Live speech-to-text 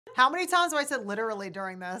How many times have I said literally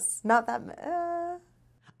during this? Not that,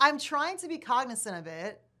 I'm trying to be cognizant of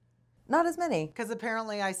it. not as many. Because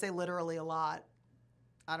apparently I say literally a lot.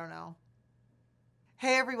 I don't know.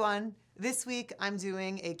 Hey everyone, this week I'm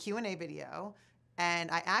doing a Q&A video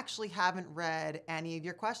and I actually haven't read any of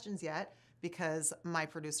your questions yet because my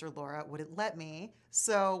producer Laura wouldn't let me.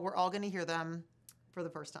 So we're all gonna hear them for the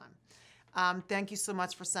first time. Thank you so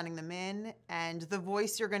much for sending them in, and the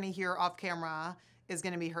voice you're gonna hear off camera is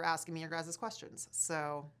gonna be her asking me your guys' questions.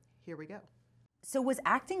 So here we go. So was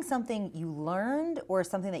acting something you learned or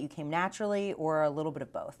something that you came naturally or a little bit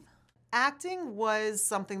of both? Acting was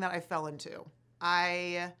something that I fell into.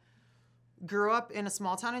 I grew up in a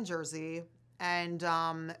small town in Jersey, and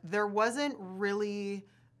there wasn't really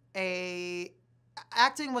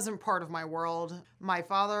acting wasn't part of my world. My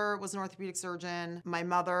father was an orthopedic surgeon. My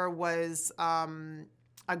mother was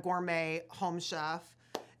a gourmet home chef,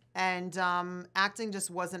 and acting just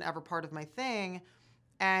wasn't ever part of my thing.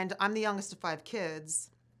 And I'm the youngest of 5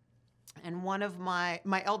 kids, and one of my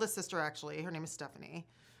eldest sister, actually, her name is Stephanie.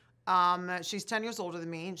 She's 10 years older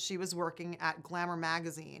than me. She was working at Glamour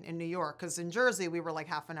magazine in New York, because in Jersey, we were like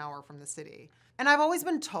half an hour from the city. And I've always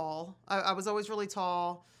been tall. I was always really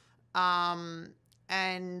tall.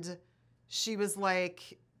 And she was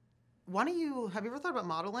like, have you ever thought about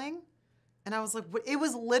modeling? And I was like, what? It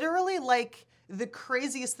was literally like the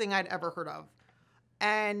craziest thing I'd ever heard of.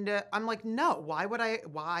 And I'm like, no, why would I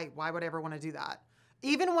ever want to do that?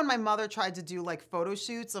 Even when my mother tried to do like photo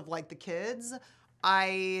shoots of like the kids,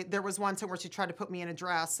 there was one time where she tried to put me in a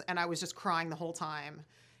dress and I was just crying the whole time.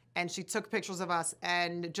 And she took pictures of us,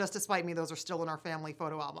 and just to spite me, those are still in our family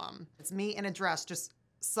photo album. It's me in a dress just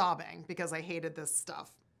sobbing because I hated this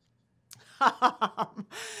stuff.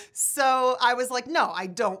 So I was like, no, I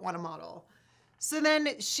don't want to model. So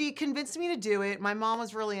then she convinced me to do it. My mom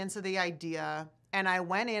was really into the idea, and I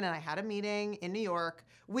went in and I had a meeting in New York.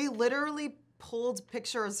 We literally pulled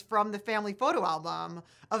pictures from the family photo album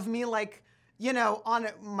of me, like, you know, on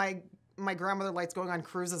my grandmother likes going on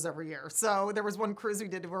cruises every year. So there was one cruise we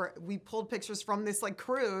did where we pulled pictures from this like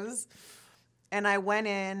cruise, and I went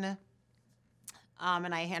in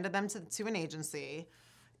and I handed them to an agency,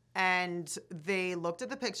 and they looked at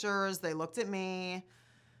the pictures, they looked at me,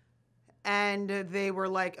 and they were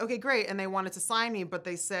like, okay, great. And they wanted to sign me, but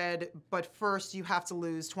they said, but first you have to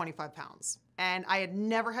lose 25 pounds. And I had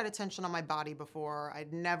never had attention on my body before.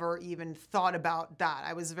 I'd never even thought about that.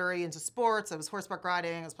 I was very into sports. I was horseback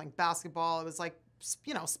riding. I was playing basketball. It was like,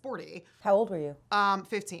 you know, sporty. How old were you?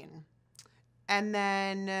 15. And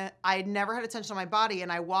then I'd never had attention on my body,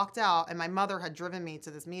 and I walked out, and my mother had driven me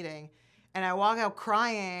to this meeting, and I walk out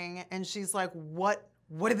crying, and she's like, what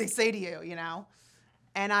did they say to you, you know?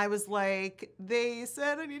 And I was like, they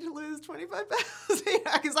said I need to lose 25 pounds,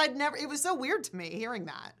 because it was so weird to me hearing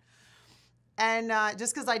that. And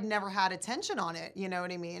just because I'd never had attention on it, you know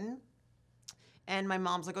what I mean? And my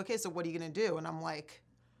mom's like, okay, so what are you gonna do? And I'm like,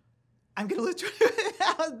 I'm gonna lose 25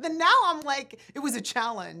 pounds. Then now I'm like, it was a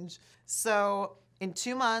challenge. So in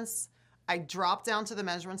 2 months, I dropped down to the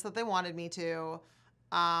measurements that they wanted me to.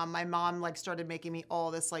 My mom like started making me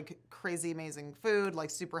all this like crazy amazing food, like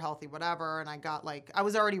super healthy, whatever. And I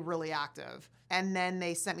was already really active. And then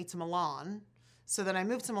they sent me to Milan. So then I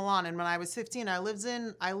moved to Milan, and when I was 15, I lived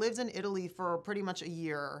in Italy for pretty much a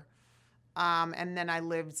year. And then I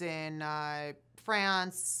lived in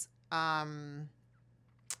France, and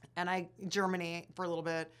Germany for a little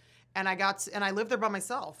bit. And I lived there by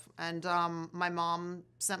myself. And my mom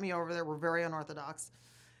sent me over there. We're very unorthodox.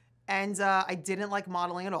 And I didn't like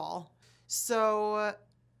modeling at all. So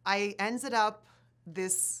I ended up,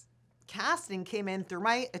 this casting came in through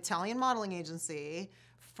my Italian modeling agency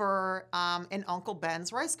for an Uncle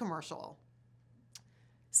Ben's rice commercial.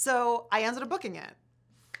 So I ended up booking it.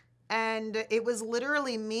 And it was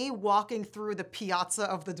literally me walking through the piazza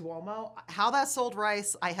of the Duomo. How that sold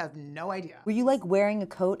rice, I have no idea. Were you like wearing a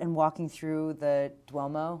coat and walking through the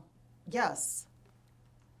Duomo? Yes.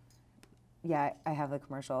 Yeah, I have the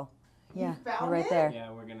commercial. Yeah, found you're right it? there.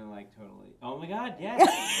 Yeah, we're gonna like totally. Oh my God, yeah.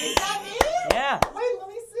 Is that it? Yeah. Wait, let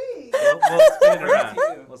me see. We'll spin it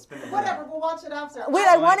around. We'll spin it around. Whatever, we'll watch it after. Wait,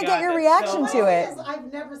 I Oh my want to get God, your that's reaction so to it.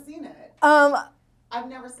 I've never seen it. Um, I've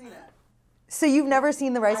never seen it. so you've never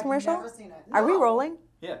seen the rice commercial? I've never seen it. Are we No. rolling?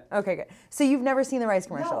 Yeah. Okay, good. So you've never seen the rice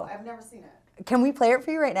commercial? No, I've never seen it. Can we play it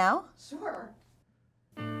for you right now? Sure.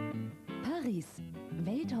 Paris,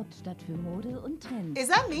 Welthauptstadt für Mode und Trends. Is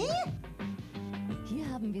that me? Hier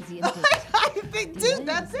haben wir sie entdeckt. I think, Die dude, neue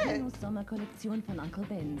that's it. Sommerkollektion von Uncle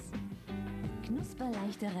Ben's.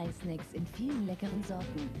 Knusperleichte Reisnacks in vielen leckeren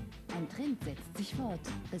Sorten. Ein Trend setzt sich fort.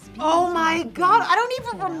 Oh my God, I don't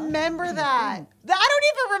even remember that. I don't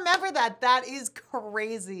even remember that. That is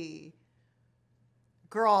crazy.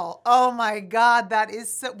 Girl, oh my God, that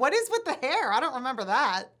is so, what is with the hair? I don't remember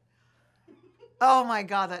that. Oh my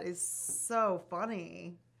God, that is so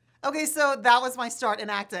funny. Okay, so that was my start in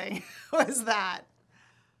acting, was that.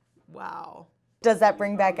 Wow. Does that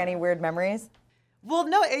bring back any weird memories? Well,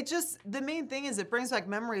 no, the main thing is it brings back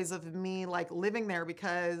memories of me like living there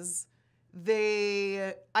because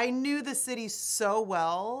I knew the city so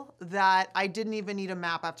well that I didn't even need a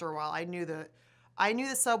map after a while. I knew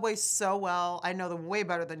the subway so well. I know them way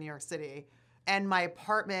better than New York City. And my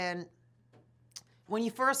apartment, when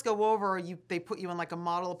you first go over, they put you in like a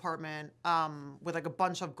model apartment with like a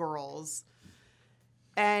bunch of girls.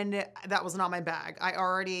 And that was not my bag.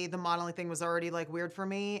 The modeling thing was already like weird for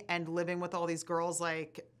me. And living with all these girls,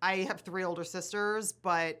 like I have 3 older sisters,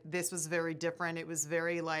 but this was very different. It was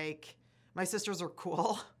very like, my sisters are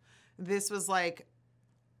cool. This was like,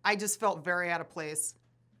 I just felt very out of place.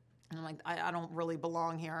 And I'm like, I don't really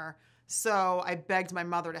belong here. So I begged my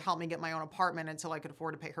mother to help me get my own apartment until I could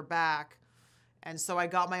afford to pay her back. And so I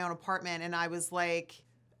got my own apartment and I was like,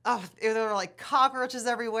 oh, there were like cockroaches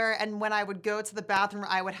everywhere. And when I would go to the bathroom,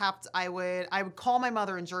 I would call my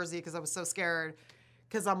mother in Jersey because I was so scared.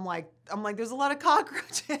 Because I'm like, there's a lot of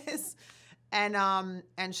cockroaches. And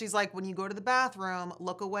she's like, when you go to the bathroom,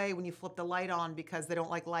 look away when you flip the light on because they don't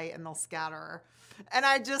like light and they'll scatter. And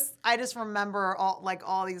I just remember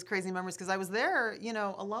all these crazy memories because I was there,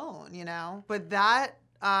 alone, But that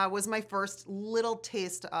was my first little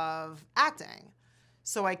taste of acting.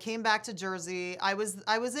 So I came back to Jersey. I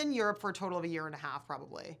was in Europe for a total of 1.5 years,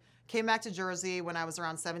 probably. Came back to Jersey when I was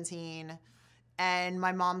around 17. And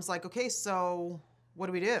my mom's like, okay, so what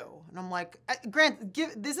do we do? And I'm like,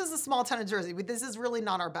 this is a small town in Jersey, but this is really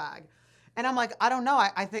not our bag. And I'm like, I don't know.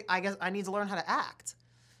 I guess I need to learn how to act.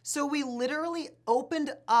 So we literally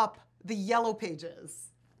opened up the Yellow Pages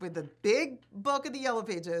with the big book of the Yellow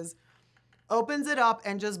Pages, opens it up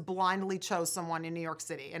and just blindly chose someone in New York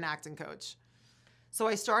City, an acting coach. So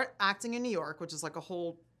I start acting in New York, which is like a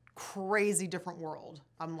whole crazy different world.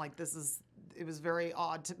 I'm like, it was very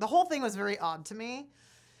odd. The whole thing was very odd to me.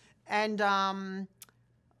 And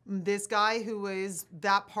this guy who was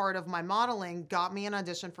that part of my modeling got me an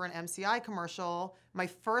audition for an MCI commercial, my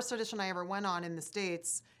first audition I ever went on in the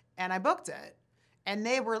States, and I booked it. And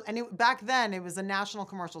back then it was a national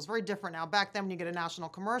commercial. It's very different now. Back then when you get a national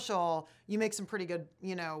commercial, you make some pretty good,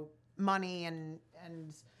 money and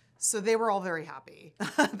so they were all very happy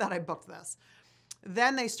that I booked this.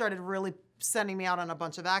 Then they started really sending me out on a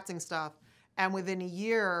bunch of acting stuff. And within a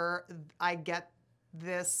year, I get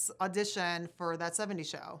this audition for That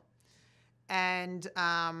 70s Show. And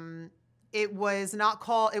it was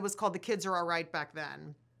called The Kids Are All Right back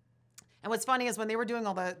then. And what's funny is when they were doing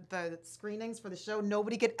all the screenings for the show,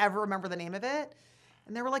 nobody could ever remember the name of it.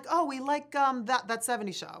 And they were like, oh, we like that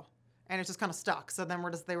 70s Show. And it just kind of stuck. So then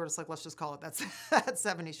they were just like, let's just call it That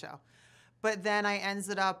 70s Show. But then I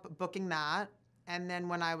ended up booking that. And then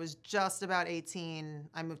when I was just about 18,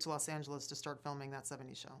 I moved to Los Angeles to start filming That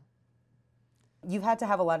 70s Show. You've had to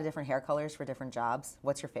have a lot of different hair colors for different jobs.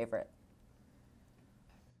 What's your favorite?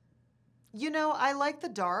 I like the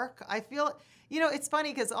dark. I feel, it's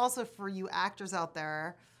funny because also for you actors out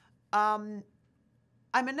there, I'm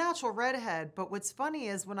a natural redhead, but what's funny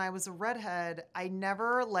is when I was a redhead, I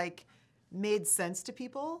never made sense to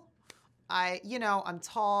people. I'm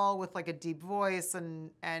tall with a deep voice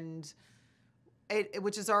and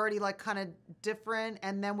which is already kind of different.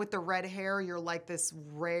 And then with the red hair, you're this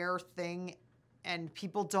rare thing and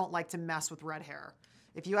people don't like to mess with red hair.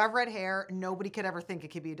 If you have red hair, nobody could ever think it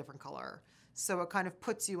could be a different color. So it kind of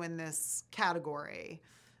puts you in this category.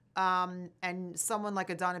 And someone like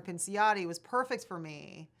a Donna Pinciotti was perfect for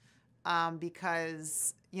me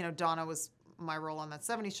because, Donna was my role on That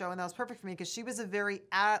 70s Show, and that was perfect for me because she was a very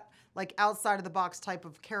outside of the box type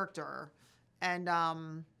of character.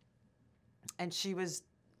 And she was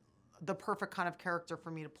the perfect kind of character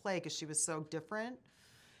for me to play because she was so different.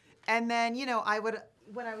 And then,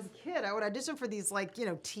 when I was a kid, I would audition for these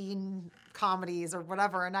teen comedies or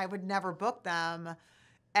whatever, and I would never book them.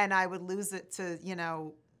 And I would lose it to,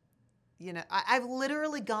 I've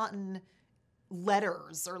literally gotten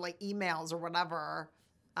letters or emails or whatever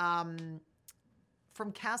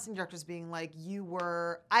from casting directors being like,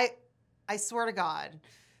 I swear to God,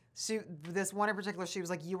 this one in particular, she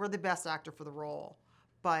was like, you were the best actor for the role.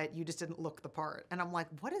 but you just didn't look the part. And I'm like,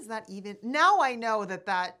 what is that even? Now I know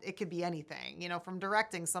that it could be anything. You know, from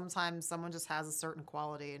directing, sometimes someone just has a certain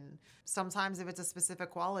quality, and sometimes if it's a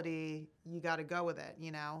specific quality, you got to go with it,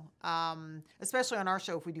 you know? Especially on our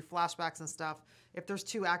show, if we do flashbacks and stuff, if there's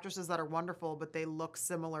two actresses that are wonderful, but they look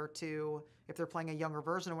similar to, if they're playing a younger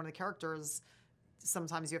version of one of the characters,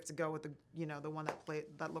 sometimes you have to go with the, you know, the one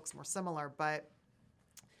that looks more similar. But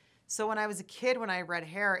so when I was a kid, when I had red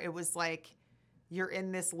hair, it was like, you're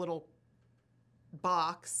in this little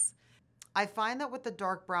box. I find that with the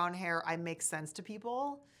dark brown hair, I make sense to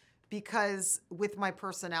people because with my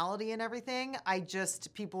personality and everything,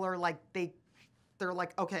 people are like, they're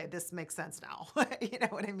like, okay, this makes sense now. You know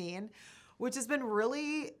what I mean? Which has been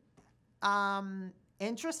really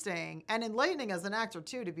interesting and enlightening as an actor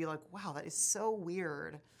too, to be like, wow, that is so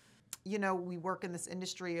weird. You know, we work in this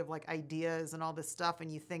industry of like ideas and all this stuff,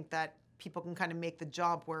 and you think that people can kind of make the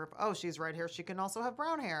jump where, oh, she's red hair, she can also have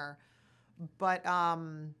brown hair. But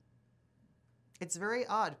it's very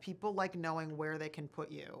odd. People like knowing where they can put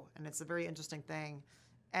you, and it's a very interesting thing.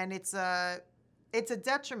 And it's a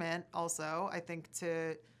detriment also, I think,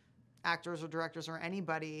 to actors or directors or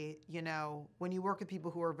anybody. You know, when you work with people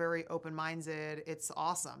who are very open-minded, it's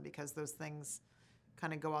awesome because those things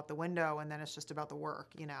kind of go out the window, and then it's just about the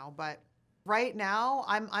work, you know. But right now,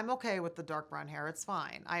 I'm okay with the dark brown hair. It's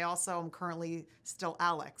fine. I also am currently still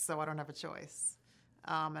Alex, so I don't have a choice.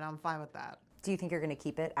 And I'm fine with that. Do you think you're going to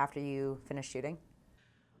keep it after you finish shooting?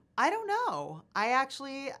 I don't know. I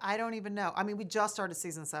don't even know. I mean, we just started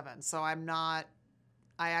season 7, so I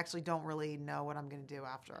actually don't really know what I'm going to do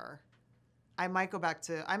after. I might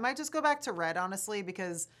just go back to red, honestly,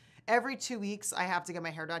 because every 2 weeks I have to get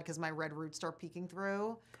my hair dyed because my red roots start peeking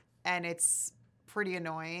through, and it's pretty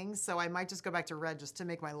annoying. So I might just go back to red just to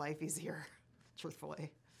make my life easier,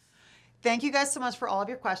 truthfully. Thank you guys so much for all of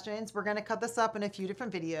your questions. We're going to cut this up in a few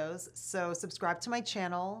different videos. So subscribe to my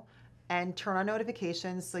channel and turn on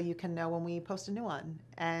notifications so you can know when we post a new one.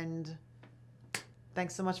 And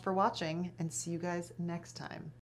thanks so much for watching, and see you guys next time.